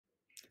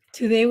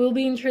Today, we'll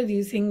be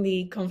introducing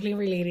the conflict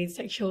related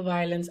sexual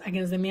violence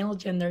against the male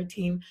gender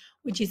team,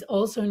 which is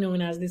also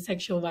known as the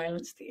sexual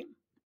violence team.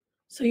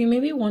 So, you may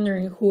be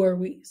wondering, who are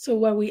we? So,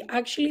 what we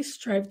actually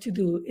strive to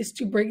do is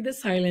to break the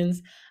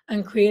silence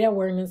and create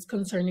awareness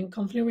concerning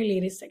conflict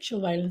related sexual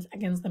violence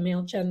against the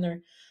male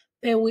gender,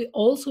 but we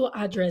also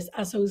address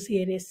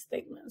associated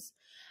stigmas.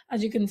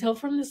 As you can tell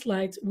from the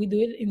slides, we do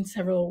it in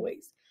several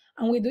ways.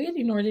 And we do it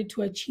in order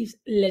to achieve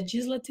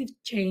legislative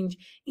change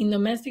in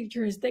domestic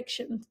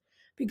jurisdictions,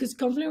 because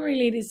conflict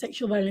related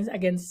sexual violence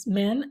against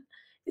men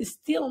is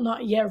still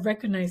not yet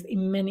recognized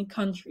in many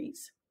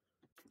countries.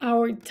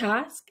 Our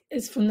task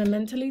is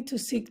fundamentally to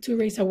seek to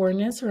raise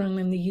awareness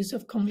surrounding the use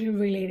of conflict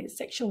related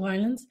sexual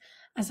violence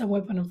as a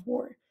weapon of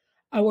war.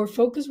 Our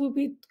focus will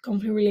be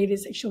conflict related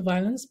sexual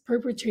violence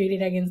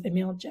perpetrated against the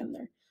male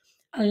gender.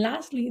 And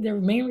lastly, the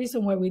main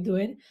reason why we do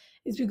it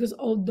is because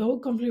although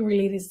conflict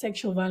related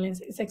sexual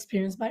violence is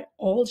experienced by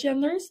all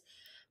genders,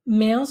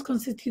 males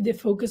constitute the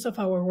focus of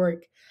our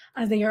work,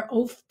 as they are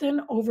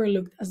often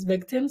overlooked as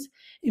victims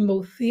in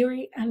both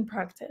theory and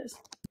practice.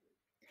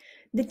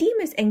 The team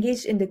is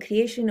engaged in the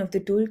creation of the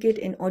toolkit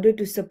in order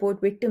to support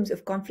victims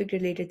of conflict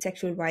related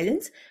sexual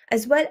violence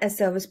as well as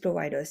service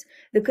providers.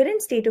 The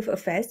current state of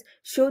affairs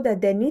show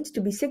that there needs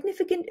to be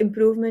significant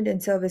improvement in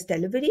service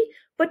delivery,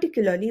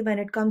 particularly when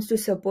it comes to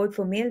support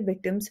for male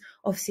victims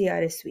of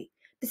CRSV.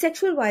 The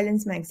Sexual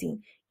Violence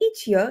Magazine.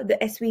 Each year, the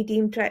SV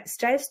team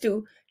strives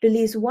to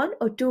release one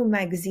or two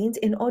magazines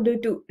in order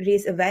to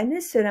raise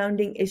awareness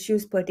surrounding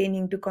issues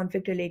pertaining to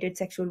conflict related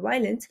sexual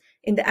violence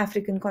in the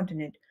African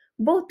continent,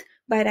 both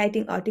by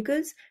writing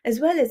articles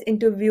as well as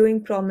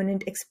interviewing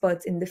prominent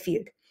experts in the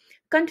field.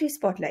 Country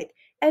Spotlight.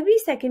 Every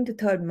second to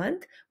third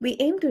month, we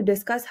aim to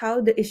discuss how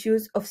the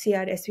issues of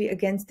CRSV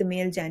against the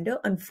male gender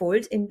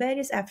unfolds in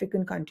various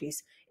African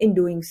countries. In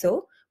doing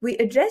so, we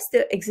address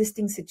the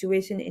existing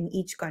situation in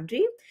each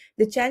country,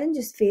 the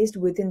challenges faced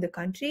within the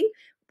country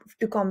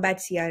to combat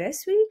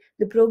CRSV,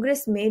 the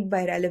progress made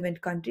by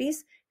relevant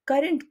countries,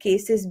 current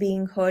cases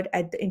being heard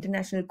at the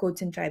international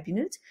courts and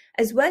tribunals,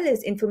 as well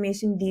as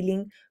information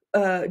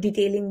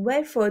detailing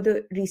where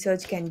further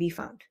research can be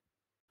found.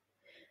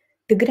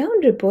 The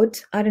ground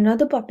reports are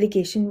another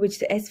publication which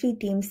the SV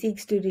team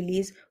seeks to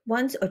release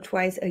once or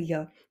twice a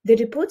year. The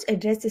reports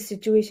address the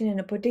situation in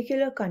a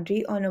particular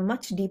country on a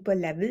much deeper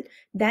level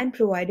than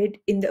provided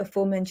in the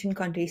aforementioned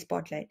country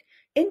spotlight.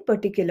 In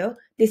particular,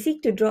 they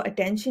seek to draw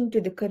attention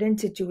to the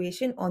current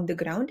situation on the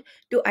ground,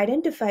 to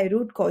identify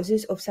root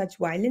causes of such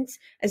violence,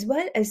 as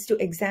well as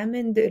to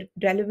examine the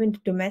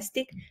relevant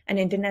domestic and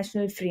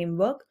international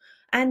framework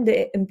and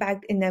the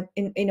impact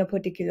in a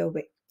particular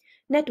way.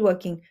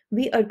 Networking.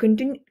 We are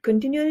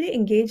continually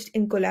engaged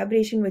in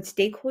collaboration with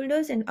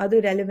stakeholders and other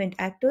relevant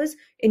actors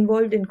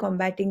involved in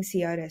combating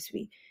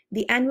CRSV.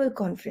 The annual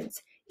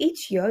conference.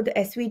 Each year, the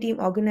SV team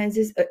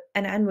organizes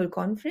an annual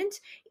conference,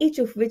 each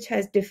of which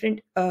has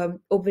different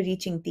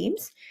overreaching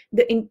themes.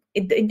 The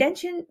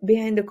intention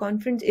behind the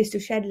conference is to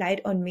shed light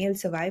on male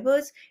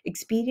survivors,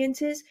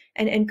 experiences,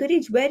 and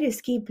encourage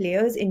various key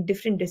players in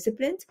different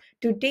disciplines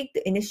to take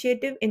the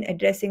initiative in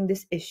addressing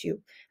this issue,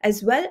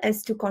 as well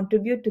as to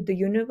contribute to the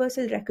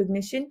universal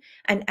recognition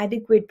and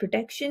adequate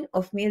protection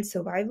of male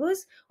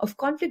survivors of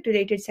conflict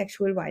related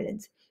sexual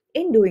violence.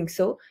 In doing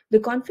so,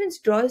 the conference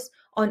draws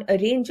on a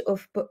range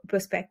of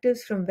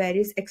perspectives from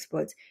various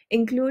experts,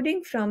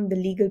 including from the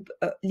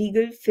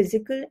legal,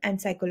 physical, and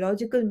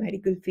psychological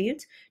medical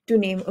fields, to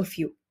name a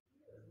few.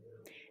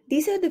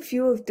 These are the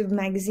few of the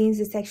magazines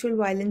the sexual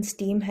violence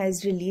team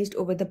has released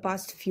over the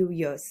past few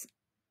years.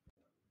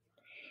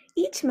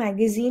 Each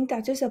magazine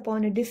touches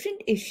upon a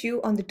different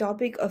issue on the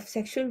topic of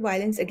sexual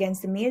violence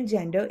against the male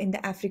gender in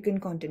the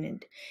African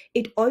continent.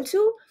 It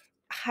also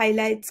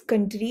highlights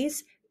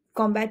countries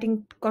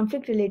combating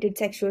conflict related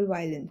sexual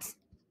violence.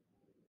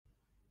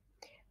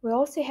 We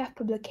also have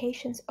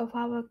publications of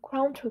our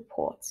ground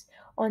reports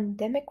on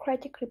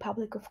Democratic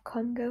Republic of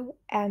Congo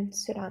and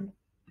Sudan.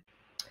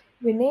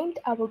 We named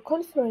our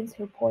conference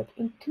report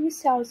in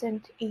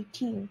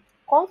 2018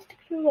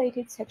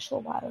 Conflict-Related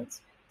Sexual Violence: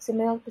 The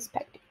Male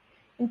Perspective.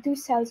 In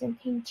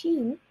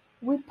 2019,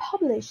 we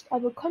published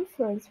our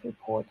conference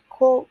report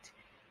called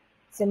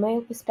The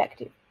Male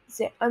Perspective: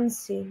 The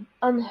Unseen,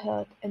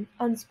 Unheard, and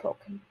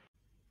Unspoken.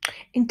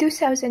 In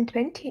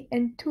 2020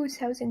 and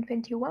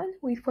 2021,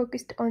 we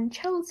focused on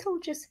child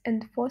soldiers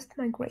and forced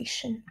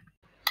migration.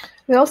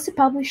 We also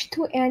published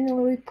 2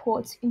 annual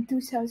reports in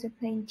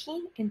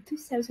 2019 and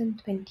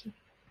 2020.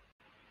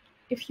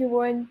 If you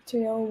want to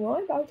know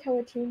more about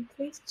our team,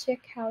 please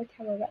check out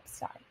our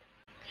website.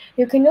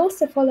 You can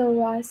also follow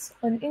us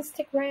on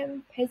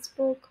Instagram,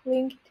 Facebook,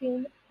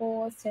 LinkedIn,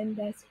 or send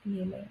us an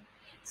email.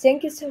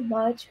 Thank you so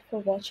much for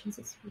watching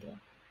this video.